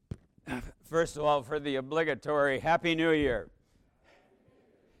First of all, for the obligatory Happy New Year.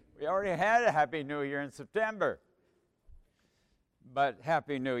 We already had a Happy New Year in September. But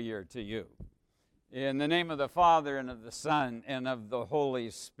Happy New Year to you. In the name of the Father, and of the Son, and of the Holy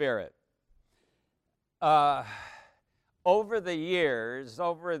Spirit. Over the years,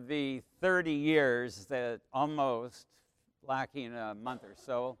 over the 30 years that almost, lacking a month or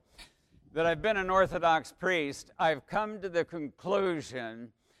so, that I've been an Orthodox priest, I've come to the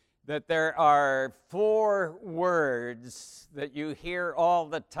conclusion that there are 4 words that you hear all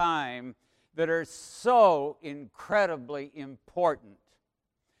the time that are so incredibly important.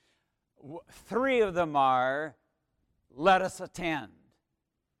 3 of them are, let us attend.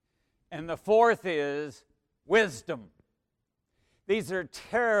 And the 4th is, wisdom. These are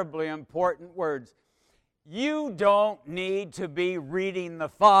terribly important words. You don't need to be reading the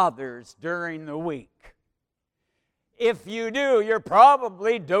Fathers during the week. If you do, you're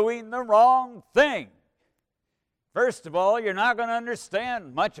probably doing the wrong thing. First of all, you're not going to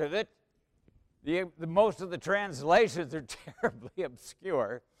understand much of it. Most of the translations are terribly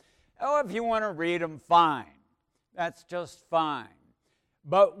obscure. Oh, if you want to read them, fine. That's just fine.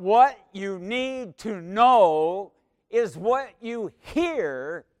 But what you need to know is what you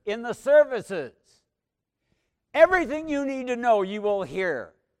hear in the services. Everything you need to know you will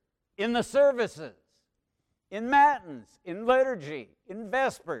hear in the services, in matins, in liturgy, in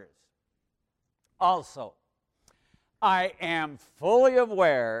vespers. Also, I am fully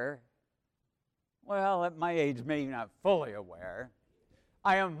aware, well, at my age, maybe not fully aware,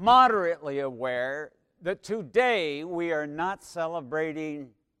 I am moderately aware that today we are not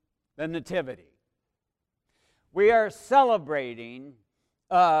celebrating the Nativity. We are celebrating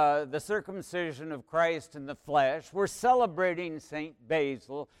the circumcision of Christ in the flesh. We're celebrating St.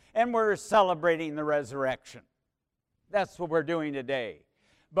 Basil, and we're celebrating the resurrection. That's what we're doing today.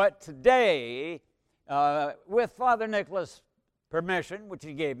 But today, with Father Nicholas' permission, which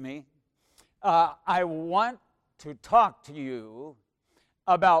he gave me, I want to talk to you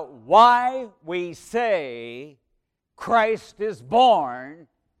about why we say Christ is born,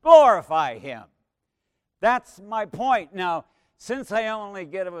 glorify him. That's my point. Now, since I only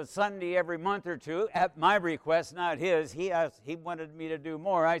get a Sunday every month or two, at my request, not his, he wanted me to do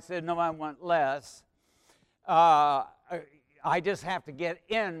more. I said, no, I want less. I just have to get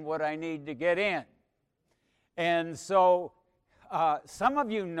in what I need to get in. And so some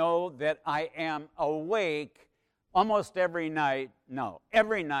of you know that I am awake almost every night,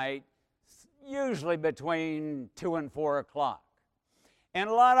 usually between 2 and 4 o'clock. And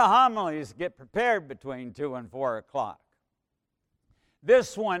a lot of homilies get prepared between 2 and 4 o'clock.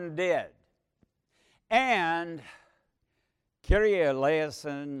 This one did. And Kyrie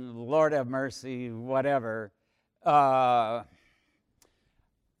eleison, Lord have mercy, whatever, I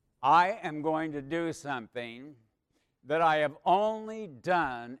am going to do something that I have only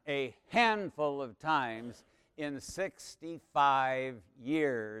done a handful of times in 65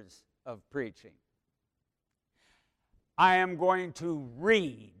 years of preaching. I am going to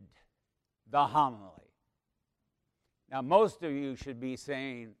read the homily. Now, most of you should be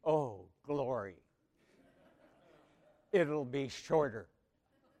saying, oh, glory. It'll be shorter.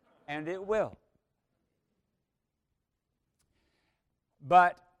 And it will.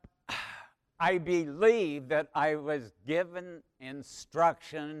 But I believe that I was given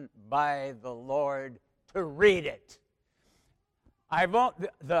instruction by the Lord to read it.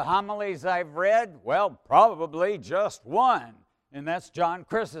 The homilies I've read, well, probably just one, and that's John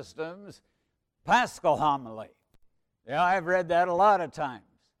Chrysostom's Paschal homily. Yeah, I've read that a lot of times,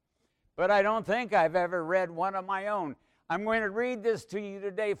 but I don't think I've ever read one of my own. I'm going to read this to you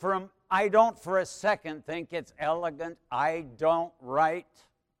today I don't for a second think it's elegant. I don't write.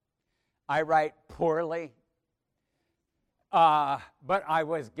 I write poorly. But I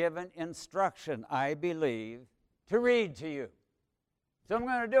was given instruction, I believe, to read to you. So I'm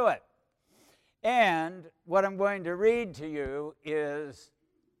going to do it. And what I'm going to read to you is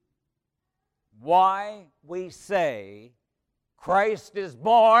why we say Christ is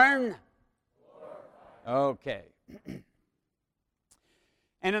born. Okay.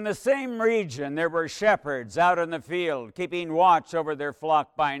 And in the same region there were shepherds out in the field, keeping watch over their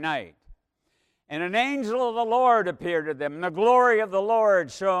flock by night. And an angel of the Lord appeared to them, and the glory of the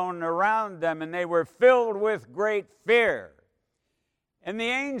Lord shone around them, and they were filled with great fear. And the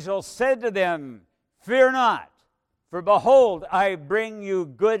angel said to them, fear not, for behold, I bring you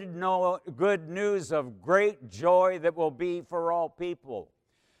good news of great joy that will be for all people.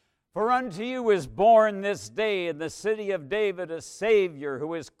 For unto you is born this day in the city of David a Savior,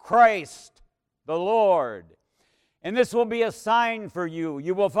 who is Christ the Lord. And this will be a sign for you.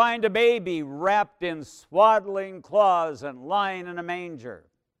 You will find a baby wrapped in swaddling cloths and lying in a manger.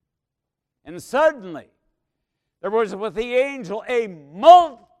 And suddenly, there was with the angel a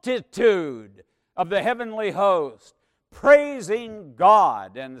multitude of the heavenly host, praising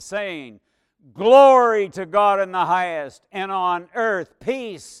God and saying, "Glory to God in the highest, and on earth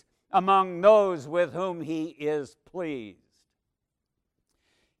peace among those with whom he is pleased."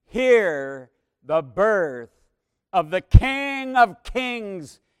 Here, the birth of the King of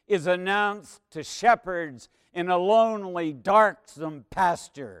Kings is announced to shepherds in a lonely, darksome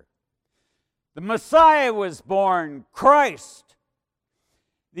pasture. The Messiah was born, Christ.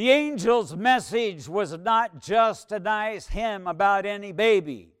 The angel's message was not just a nice hymn about any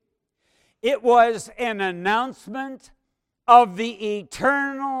baby. It was an announcement of the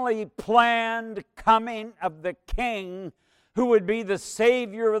eternally planned coming of the King who would be the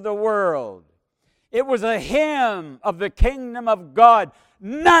Savior of the world. It was a hymn of the kingdom of God.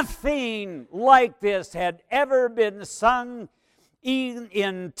 Nothing like this had ever been sung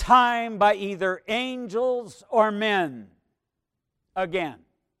in time by either angels or men. Again,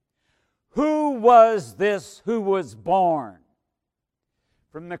 who was this who was born?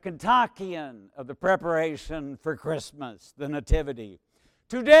 From the Kentuckian of the preparation for Christmas, the Nativity.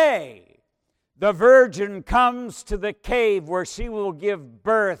 Today, the Virgin comes to the cave where she will give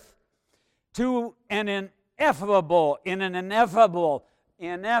birth to an ineffable.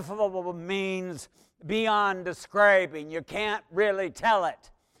 Ineffable means beyond describing. You can't really tell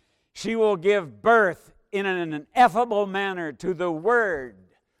it. She will give birth in an ineffable manner to the Word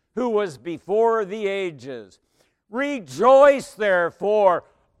who was before the ages. Rejoice, therefore,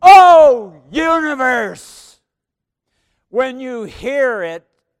 O universe, when you hear it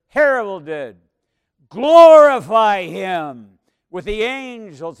heralded. Glorify him with the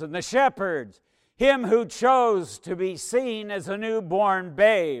angels and the shepherds, him who chose to be seen as a newborn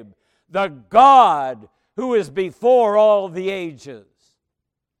babe, the God who is before all the ages.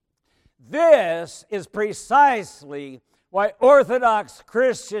 This is precisely why Orthodox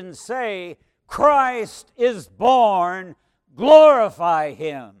Christians say, Christ is born, glorify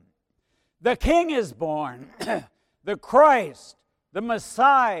him. The King is born, the Christ, the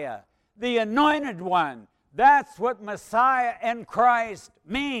Messiah, the Anointed One. That's what Messiah and Christ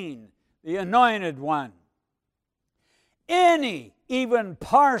mean, the Anointed One. Any, even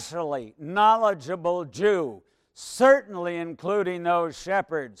partially knowledgeable Jew, certainly including those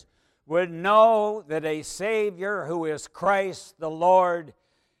shepherds, would know that a Savior who is Christ the Lord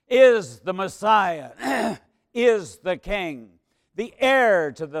is the Messiah, is the King, the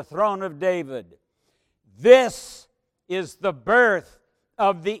heir to the throne of David. This is the birth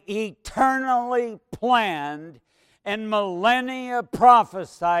of the eternally planned and millennia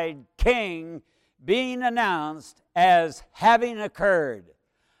prophesied King being announced as having occurred.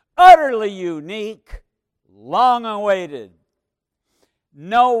 Utterly unique, long awaited.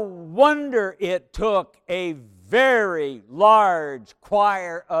 No wonder it took a very large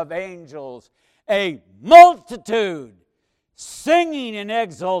choir of angels, a multitude, singing in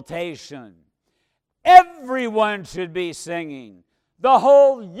exultation. Everyone should be singing. The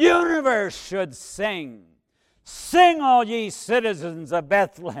whole universe should sing. Sing, all ye citizens of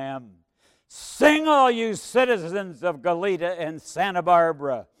Bethlehem. Sing, all you citizens of Goleta and Santa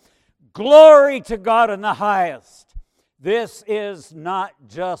Barbara. Glory to God in the highest. This is not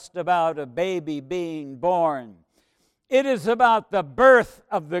just about a baby being born. It is about the birth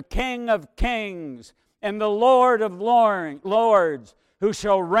of the King of Kings and the Lord of Lords, who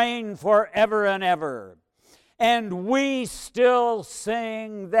shall reign forever and ever. And we still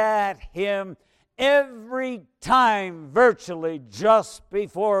sing that hymn every time, virtually, just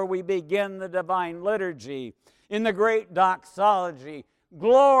before we begin the Divine Liturgy in the great doxology.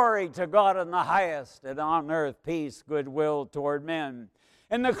 Glory to God in the highest, and on earth peace, goodwill toward men.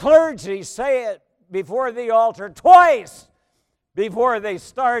 And the clergy say it before the altar twice before they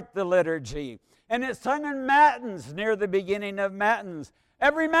start the liturgy. And it's sung in matins near the beginning of matins.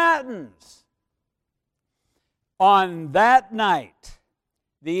 Every matins. On that night,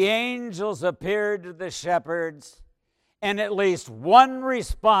 the angels appeared to the shepherds, and at least one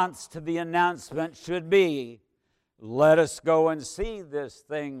response to the announcement should be, let us go and see this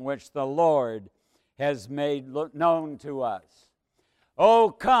thing which the Lord has made known to us. Oh,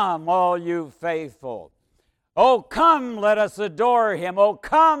 come, all you faithful. Oh, come, let us adore him. Oh,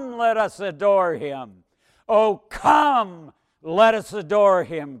 come, let us adore him. Oh, come, let us adore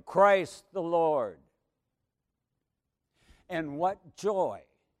him, Christ the Lord. And what joy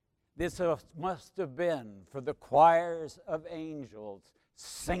this must have been for the choirs of angels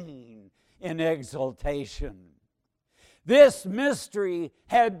singing in exultation. This mystery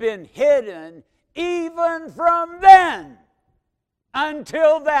had been hidden even from then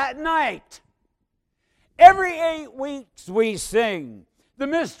until that night. Every 8 weeks we sing, the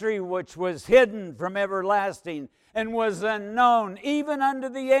mystery which was hidden from everlasting and was unknown even unto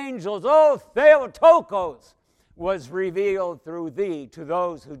the angels, O Theotokos, was revealed through thee to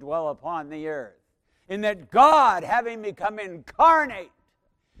those who dwell upon the earth. In that God, having become incarnate,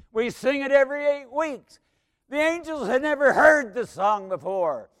 we sing it every 8 weeks. The angels had never heard the song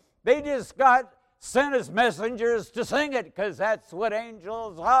before. They just got sent as messengers to sing it because that's what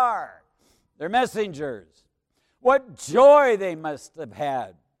angels are. They're messengers. What joy they must have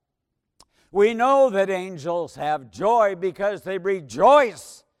had. We know that angels have joy because they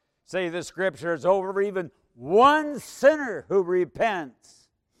rejoice, say the Scriptures, over even one sinner who repents.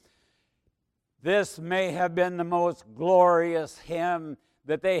 This may have been the most glorious hymn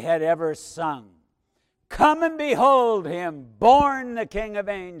that they had ever sung. Come and behold him, born the King of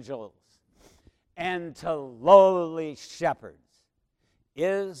angels, and to lowly shepherds.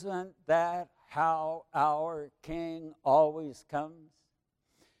 Isn't that how our King always comes?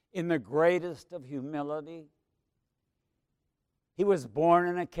 In the greatest of humility. He was born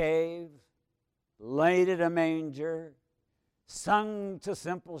in a cave, laid in a manger, sung to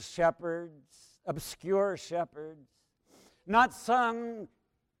simple shepherds, obscure shepherds, not sung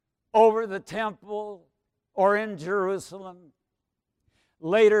over the temple or in Jerusalem.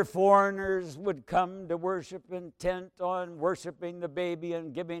 Later foreigners would come to worship, intent on worshiping the baby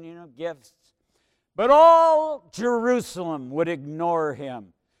and giving him gifts. But all Jerusalem would ignore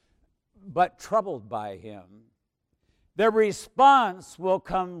him, but troubled by him. Their response will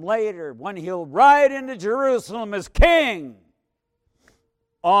come later when he'll ride into Jerusalem as king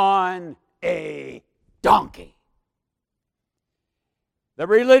on a donkey. The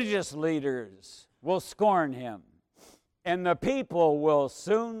religious leaders will scorn him, and the people will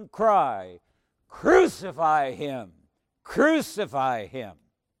soon cry, "Crucify him! Crucify him!"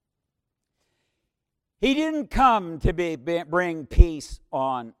 He didn't come to bring peace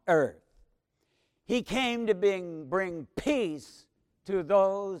on earth. He came to bring peace to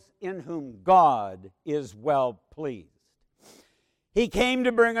those in whom God is well pleased. He came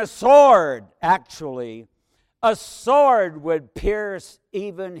to bring a sword, actually. A sword would pierce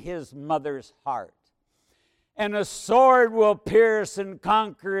even his mother's heart. And a sword will pierce and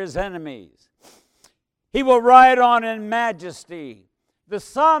conquer his enemies. He will ride on in majesty. The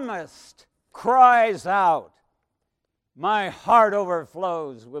psalmist cries out, "My heart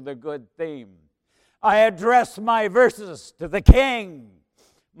overflows with a good theme. I address my verses to the King.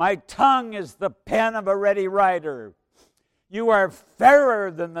 My tongue is the pen of a ready writer. You are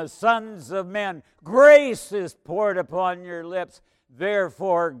fairer than the sons of men. Grace is poured upon your lips.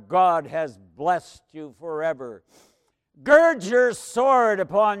 Therefore God has blessed you forever. Gird your sword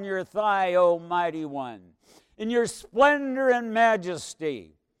upon your thigh, O mighty one, in your splendor and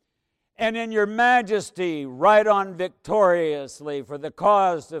majesty. And in your majesty ride on victoriously for the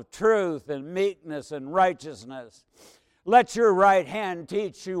cause of truth and meekness and righteousness. Let your right hand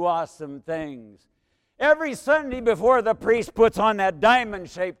teach you awesome things." Every Sunday before the priest puts on that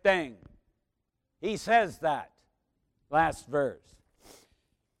diamond-shaped thing, he says that. Last verse.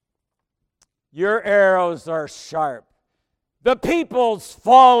 Your arrows are sharp. The peoples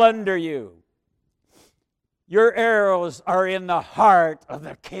fall under you. Your arrows are in the heart of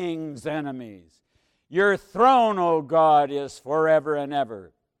the king's enemies. Your throne, O God, is forever and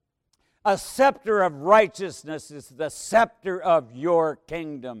ever. A scepter of righteousness is the scepter of your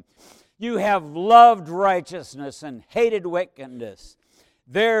kingdom. You have loved righteousness and hated wickedness.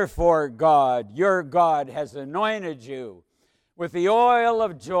 Therefore, God, your God, has anointed you with the oil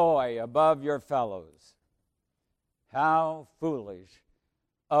of joy above your fellows. How foolish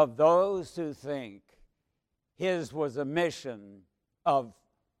of those who think his was a mission of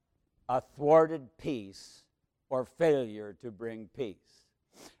a thwarted peace or failure to bring peace.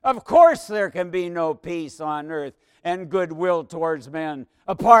 Of course there can be no peace on earth and goodwill towards men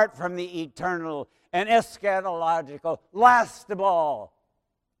apart from the eternal and eschatological, last of all,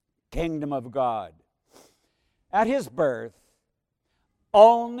 kingdom of God. At his birth,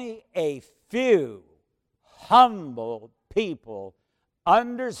 only a few humble people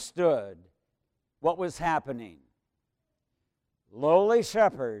understood what was happening. Lowly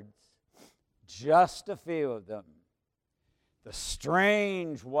shepherds, just a few of them. The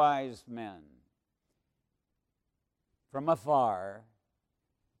strange wise men from afar.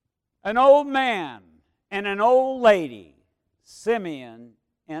 An old man and an old lady, Simeon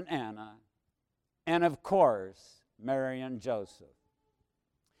and Anna, and of course, Mary and Joseph.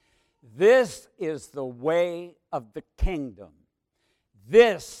 This is the way of the kingdom.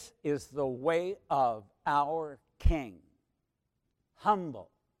 This is the way of our King, humble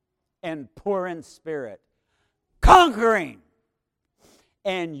and poor in spirit, conquering.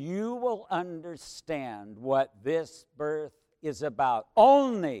 And you will understand what this birth is about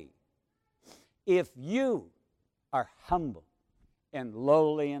only if you are humble and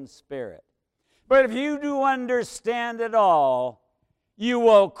lowly in spirit. But if you do understand it all, you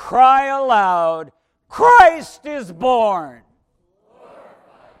will cry aloud, Christ is born!